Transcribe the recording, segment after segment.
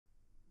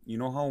You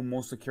know how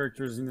most of the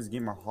characters in this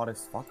game are hot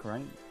as fuck,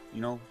 right?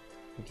 You know?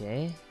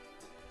 Okay.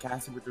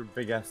 Cassie with her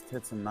big ass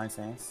tits and nice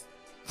ass.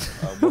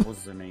 What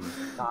was her name?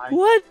 Sky.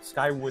 What?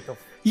 Sky with a.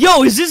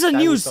 Yo, is this a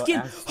new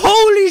skin?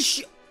 Holy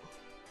shit!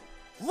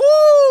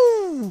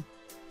 Woo!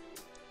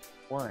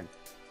 What?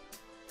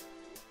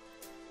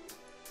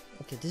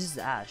 Okay, this is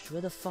Ash.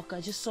 Where the fuck?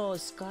 I just saw a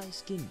Sky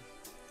skin.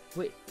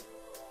 Wait.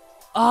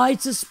 Ah,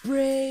 it's a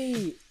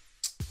spray!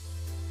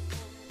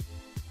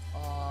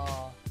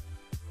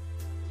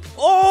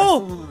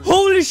 Oh!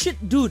 Holy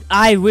shit! Dude,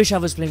 I wish I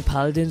was playing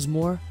Paladins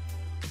more.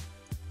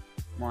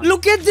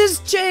 Look at this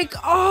chick!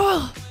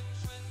 Oh!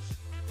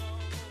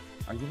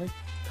 Are you like...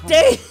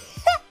 Dang!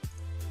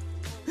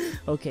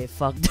 Okay,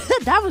 fuck.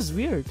 That was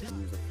weird.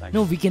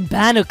 No, we can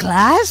ban a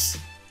class?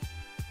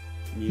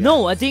 Yeah.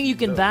 No, I think you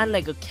can ban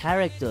like a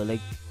character.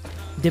 Like,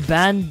 they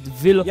banned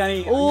Willow.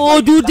 Yeah,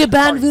 oh, dude, they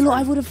banned Willow.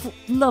 I would have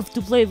loved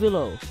to play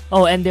Willow.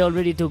 Oh, and they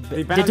already took...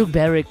 They took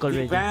Barrick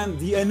already. They banned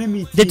the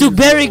enemy team. They took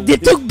Barrick! They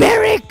took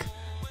Barrick!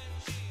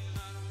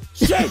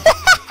 Shit!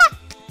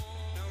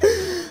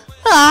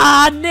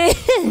 Ah, no!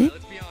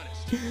 Let's be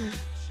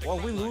honest. Well,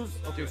 we lose.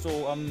 Okay,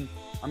 so I'm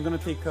gonna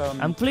take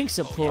I'm playing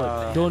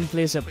support. Don't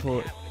play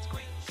support.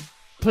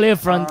 Play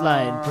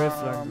frontline. Play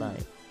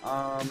frontline.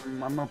 I'm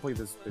gonna play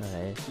this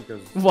bitch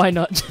because. Why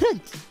not?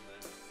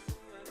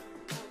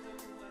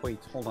 Wait,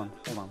 hold on.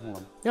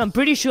 Yeah, I'm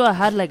pretty sure I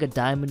had like a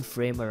diamond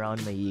frame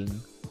around my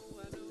ying.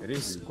 It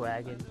is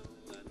squagging.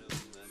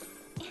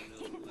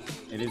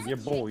 It is your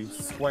boy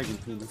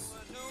squagging penis.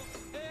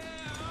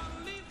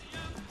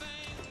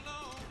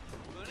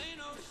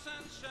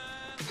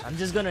 I'm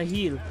just gonna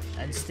heal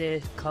and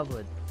stay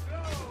covered.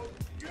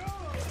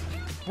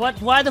 What?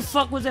 Why the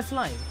fuck was I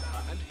flying?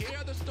 And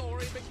here the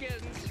story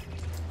begins.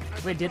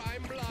 Wait, did...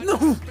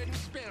 No!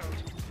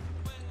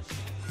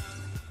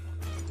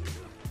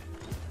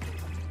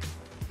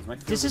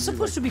 This is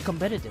supposed to be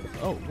competitive.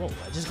 Oh, whoa,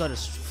 I just got a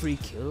free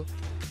kill.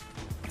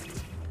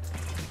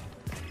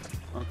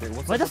 Okay,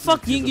 why the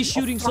fuck Ying is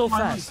shooting so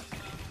fast?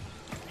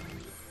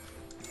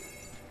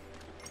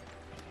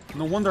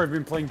 No wonder I've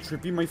been playing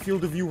Trippy. My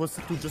field of view was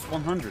set to just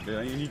 100.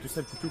 I need to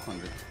set to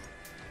 200.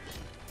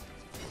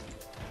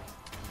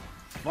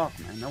 Fuck,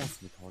 man, that was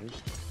retarded.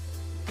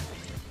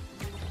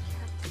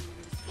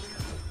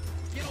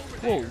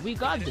 Whoa, we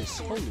got this.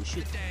 Holy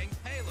shit.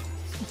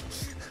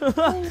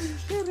 Holy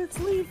shit, it's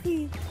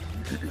Leafy.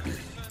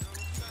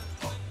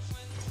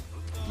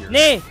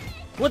 Nay,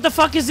 what the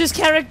fuck is this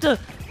character?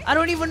 I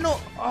don't even know.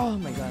 Oh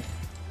my god.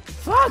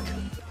 Fuck!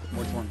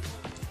 Which one?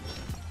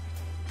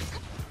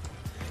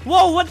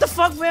 Whoa, what the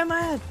fuck? Where am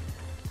I at?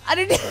 I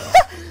didn't...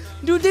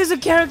 Dude, there's a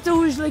character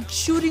who's like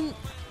shooting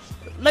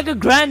like a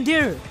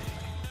grandier.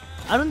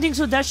 I don't think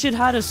so that shit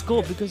had a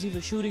scope because he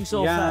was shooting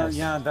so fast.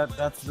 Yeah,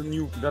 that's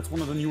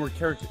one of the newer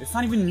characters. It's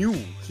not even new.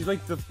 She's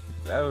like the...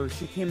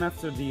 she came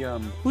after the...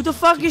 Who the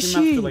fuck is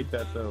she? After, like,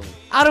 that,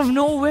 out of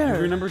nowhere.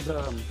 You remember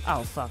the...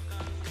 Oh, fuck.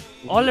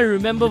 All I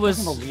remember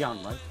was...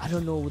 Leon, right? I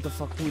don't know who the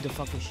fuck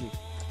is she.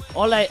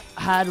 All I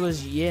had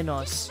was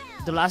Yenos.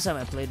 The last time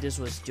I played this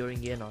was during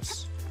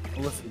Yenos.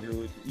 Listen,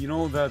 dude, you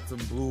know that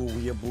blue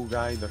weeaboo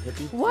guy, the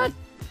hippie? What?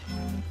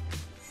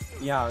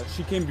 Yeah,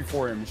 she came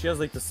before him. She has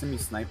like the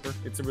semi-sniper.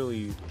 It's a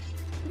really...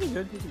 Pretty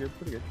good,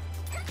 pretty good.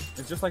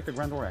 It's just like the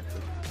Grandor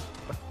actually.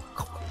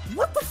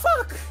 What the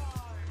fuck?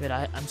 Wait,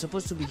 I'm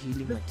supposed to be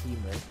healing my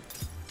team, right?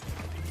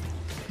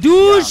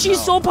 Dude, yeah,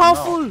 she's so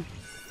powerful! No.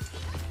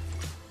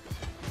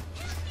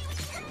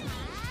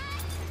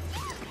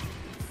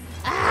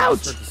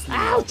 Ouch!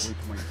 Ouch!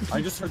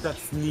 I just heard that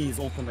sneeze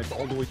ultimate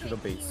all the way to the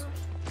base.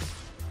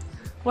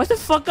 Why the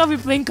fuck are we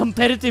playing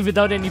competitive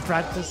without any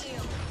practice?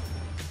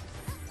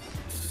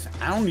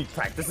 I don't need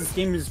practice. This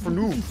game is for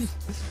noobs.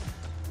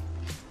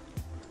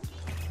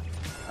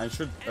 I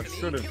should have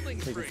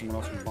taken someone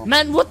else's bomb.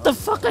 Man, what the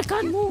fuck? I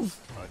can't move.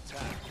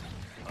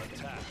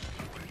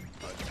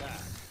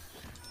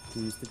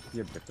 Can you stick to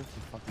the objective?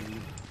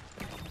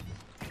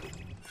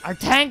 Our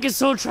tank is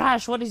so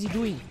trash. What is he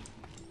doing?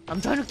 I'm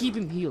trying to keep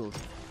him healed.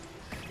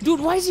 Dude,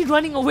 why is he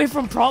running away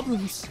from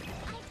problems?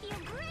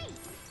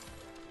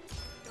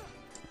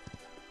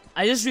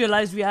 I just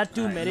realized we had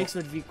two medics,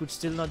 but we could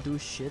still not do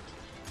shit.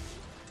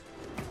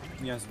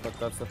 Yes, but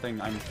that's the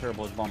thing. I'm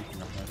terrible at bomb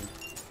cleanup.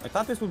 I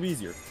thought this would be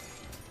easier,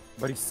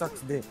 but he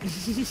sucks dick.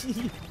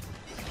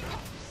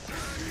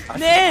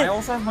 I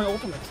also have my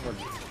ultimate sword.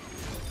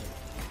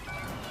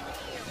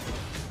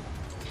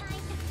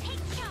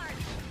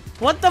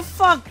 What the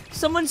fuck?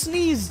 Someone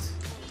sneezed.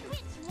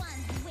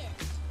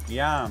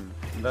 Yeah,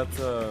 that's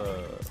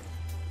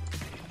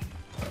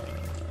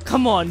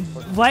Come on,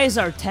 why is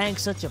our tank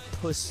such a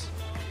puss?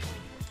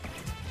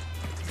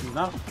 He's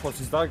not a puss,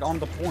 he's like on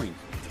the point.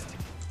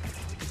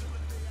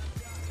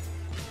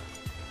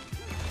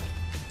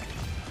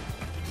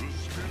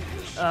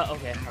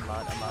 Okay, I'm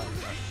out.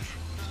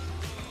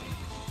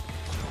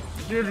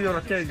 Give you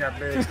a king a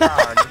big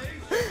hug.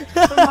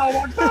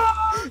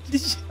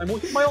 I'm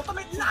with my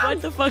ultimate now.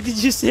 What the fuck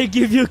did you say?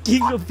 Give your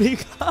king a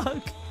big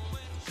hug?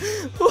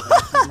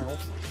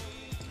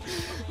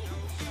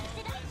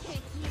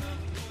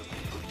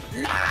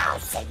 No,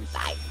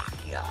 Senpai, fuck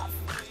you,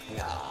 fuck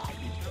you.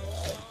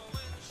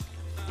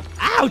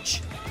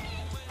 Ouch!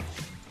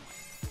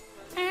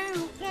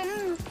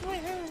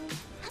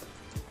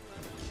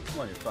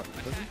 What, you fucking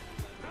pussy?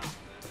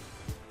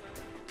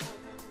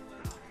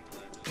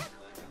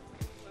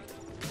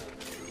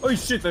 Oh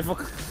shit, I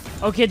fuck.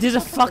 Okay, there's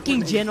a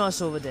fucking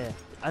Genos over there.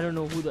 I don't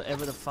know who the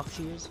ever the fuck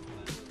she is.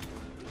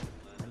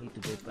 I need to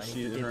dip, I need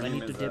to dip, I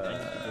need to dip, I need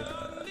to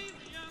dip.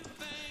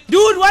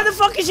 Dude, why the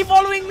fuck is she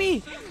following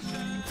me?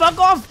 Fuck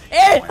off!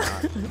 Hey!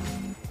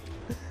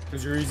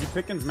 Cause you're easy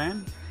pickings,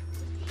 man.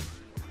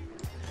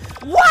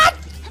 What?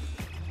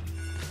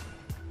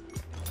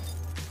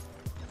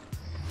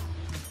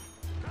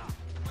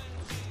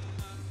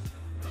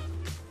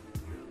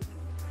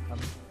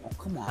 Oh,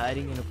 come on.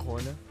 Hiding in a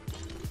corner.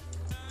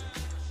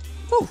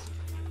 Whew.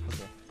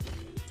 Okay.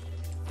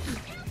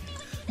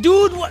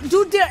 Dude, what?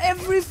 Dude, they're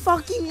every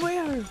fucking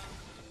where.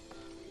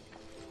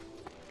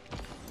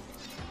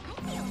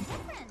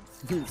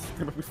 Dude, it's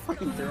gonna be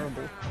fucking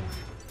terrible.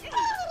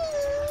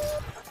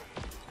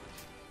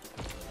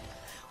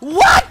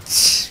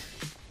 What?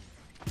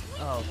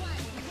 Oh.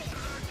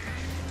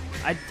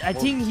 I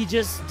think he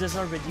just does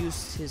not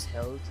reduce his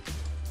health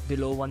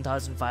below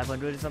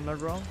 1,500 if I'm not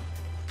wrong.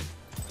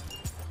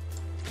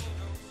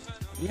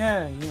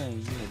 Yeah,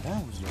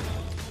 that was it.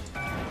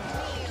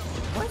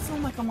 Why it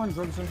sound like I'm on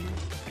drugs right now?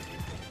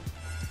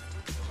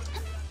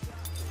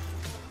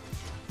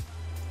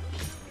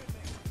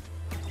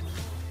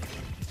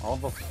 All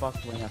the fuck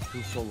when I have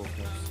 2 solo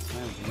kills? I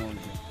have no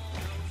idea.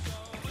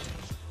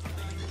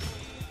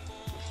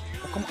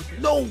 Oh, come on.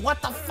 No,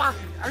 what the fuck?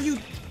 Are you...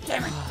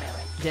 Damn it.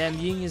 Damn,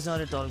 Ying is not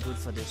at all good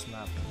for this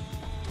map.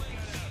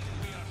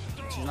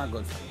 She's not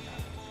good for me.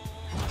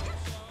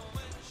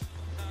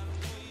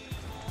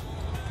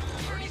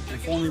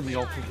 If only we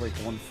all took like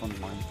one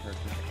frontline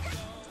character.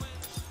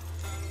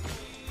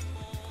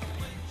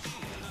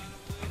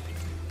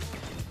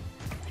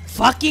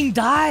 Fucking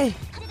die!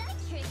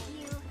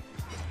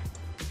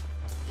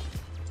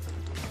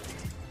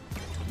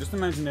 Just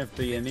imagine if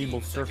they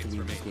enable surfing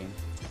in this game.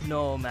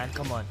 No, man,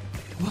 come on.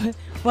 What?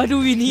 Why do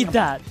we need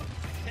that?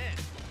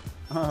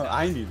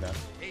 I need that.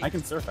 I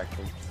can surf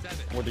actually.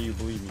 Whether you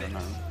believe me or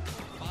not.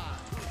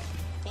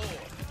 5,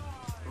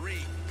 4,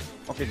 3.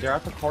 Okay, they're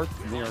at the cart.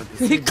 They are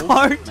The disabled.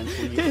 cart?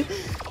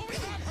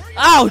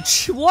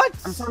 Ouch! What?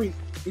 I'm sorry.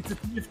 It's a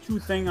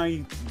TF2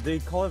 thing. They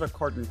call it a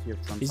cart in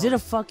TF2. Is it a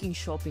fucking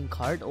shopping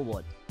cart or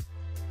what?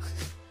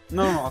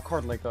 No, a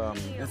cart like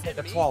it's like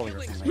a trolley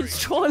or something. It's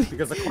trolley.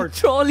 Because a cart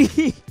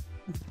Trolley.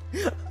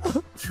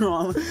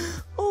 trolley.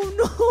 Oh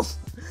no!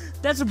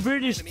 That's a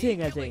British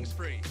thing, I think.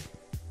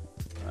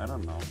 I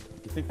don't know.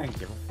 You think I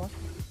give a fuck?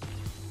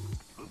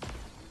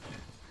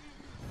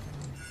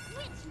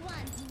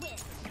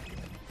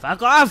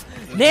 Fuck off,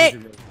 Nick.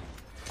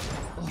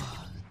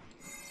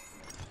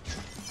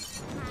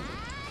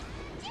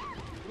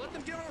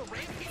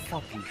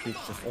 Fucking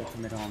bitch just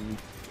ultimate on me.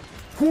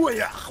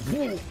 Hoo-yah!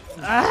 Woo!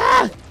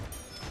 Ah!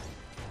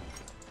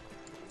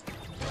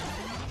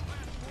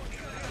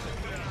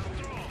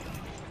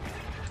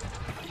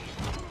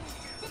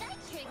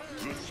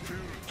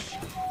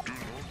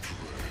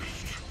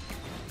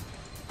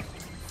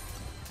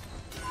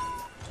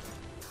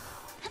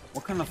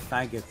 What kind of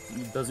faggot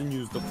doesn't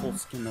use the full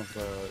skin of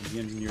the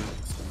engineer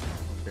skin?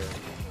 Okay.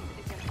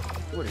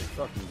 What are you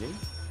fucking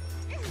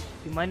gay?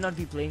 You might not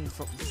be playing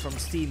from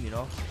Steam, you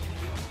know.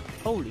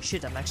 Holy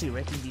shit, I'm actually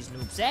wrecking these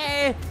noobs.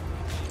 Hey!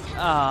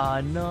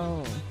 Ah,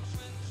 no.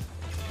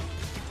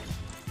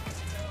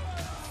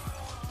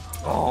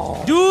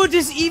 Oh. Dude,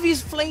 this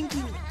Eevee's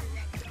flanking.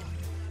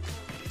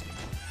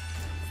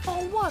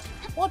 Oh, what?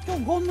 What you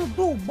gonna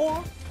do,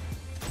 boy?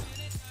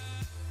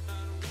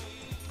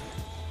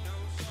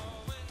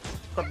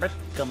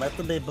 Come back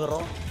today,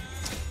 bro.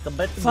 Come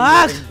back to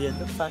Fuck! me,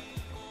 fuck.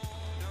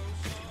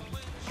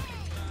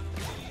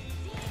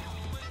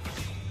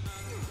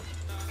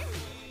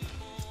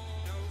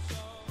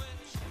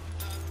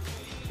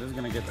 This is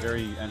gonna get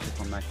very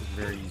anticlimactic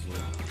very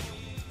easily.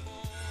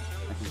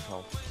 I can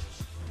tell.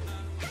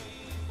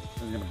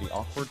 This is gonna be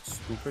awkward,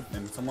 stupid,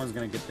 and someone's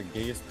gonna get the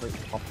gayest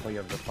top play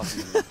of the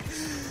fucking game.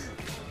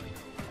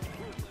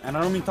 And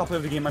I don't mean top play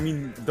of the game, I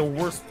mean the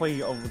worst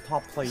play of the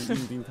top play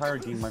in the entire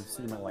game I've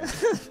seen in my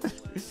life.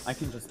 I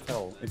can just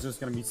tell. It's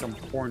just gonna be some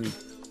horny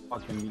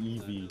fucking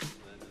Eevee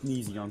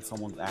sneezy on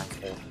someone's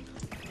asshole.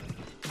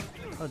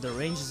 Oh, the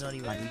range is not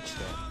even reached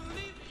there.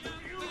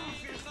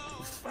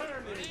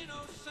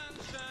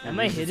 Am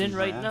I hidden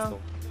right now?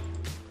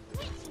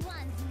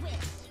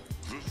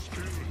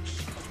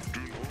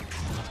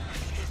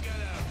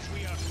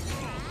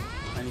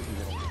 I need to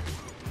get over.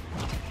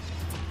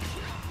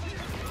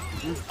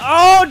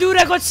 Oh, dude,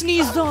 I got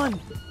sneezed on.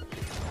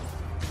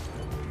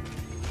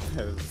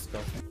 That is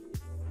disgusting.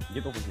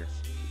 Get over here.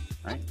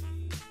 Alright?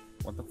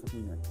 What the fuck are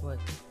you doing? What?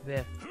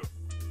 Where?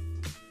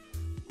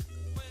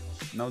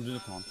 Now do the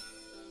taunt.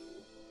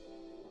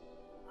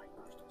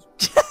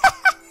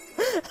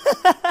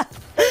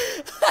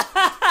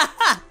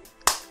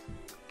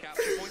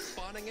 Capture point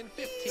spawning in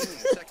 15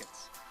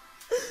 seconds.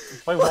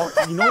 By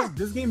walking, you know,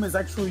 this game is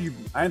actually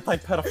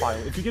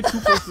anti-pedophile. If you get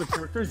too close to the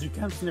characters, you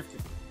can't sniff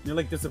it. You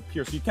like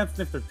disappear, so you can't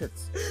sniff their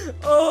tits.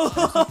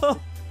 Oh!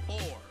 4,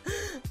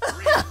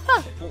 3,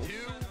 2,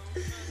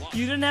 1.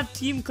 You don't have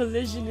team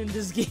collision in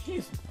this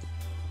game.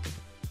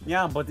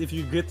 Yeah, but if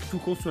you get too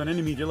close to an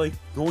enemy, they're like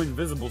go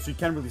invisible, so you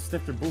can't really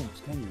sniff their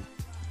boobs, can you?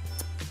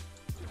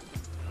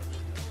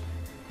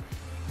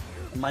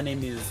 My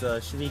name is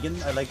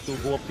Shvigan. I like to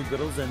go up to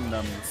girls and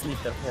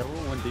sniff their hair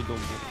when they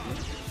don't get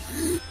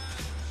me.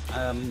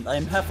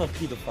 I'm half a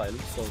pedophile,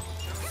 so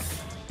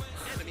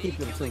keep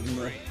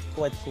yourself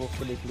quite close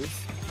to me,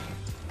 please.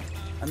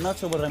 I'm not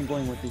sure where I'm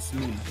going with this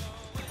meme.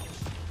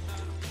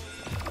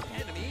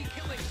 Enemy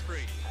killing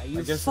spree. Are you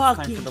I guess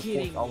fucking it's time for the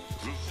kidding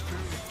fourth me? out.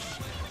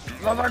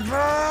 Oh my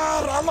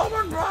god! Oh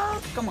my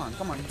god! Come on,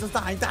 just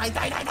die!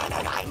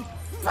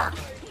 Fuck!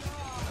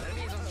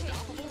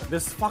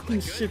 This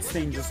fucking shit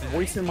stain just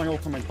wasted my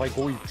ultimate by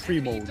going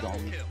tree mode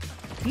on me.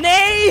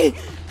 Nay!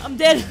 I'm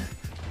dead.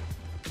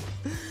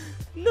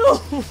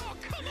 No!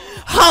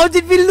 How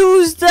did we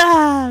lose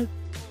that?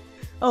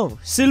 Oh,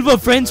 silver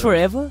friends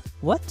forever?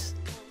 What?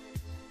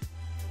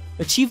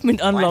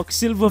 Achievement unlocked,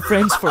 silver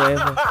friends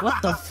forever.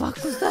 What the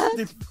fuck was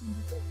that?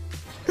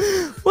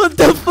 What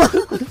the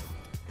fuck?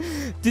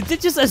 Did they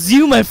just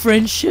assume my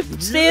friendship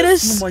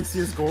status? You might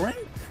see us go rank.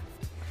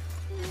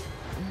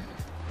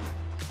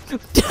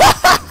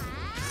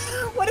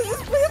 What is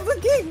this play of the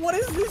game? What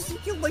is this? She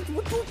killed like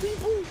what, 2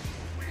 people?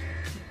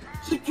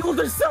 She killed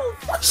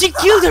herself! She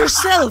killed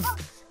herself!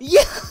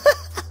 Yeah!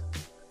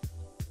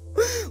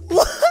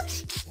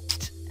 What?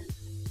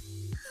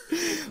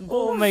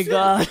 Oh my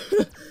god.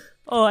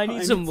 Oh, I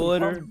need some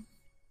water.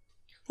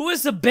 Who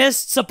is the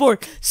best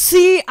support?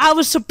 See, I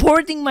was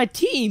supporting my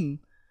team.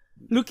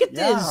 Look at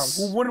this.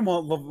 Who wouldn't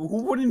want love?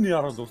 Who wouldn't need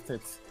out of those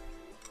tits?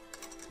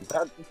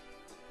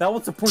 That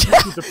would support you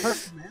to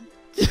depression, man.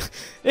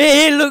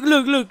 Hey,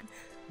 look.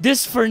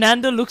 This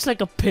Fernando looks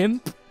like a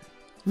pimp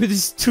with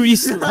his 3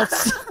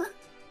 slots.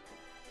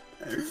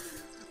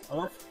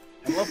 I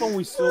love how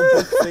we still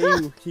both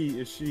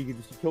say she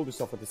killed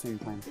herself at the same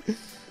time.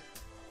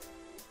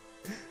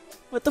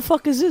 What the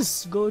fuck is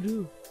this? Go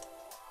do.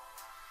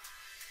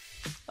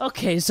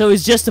 Okay, so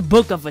it's just a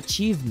book of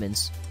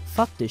achievements.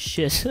 Fuck this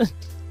shit.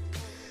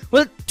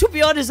 Well, to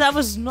be honest, that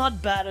was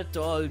not bad at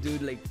all,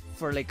 dude. Like,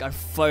 for like our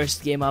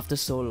first game after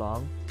so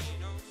long.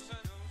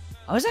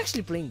 I was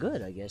actually playing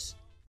good, I guess.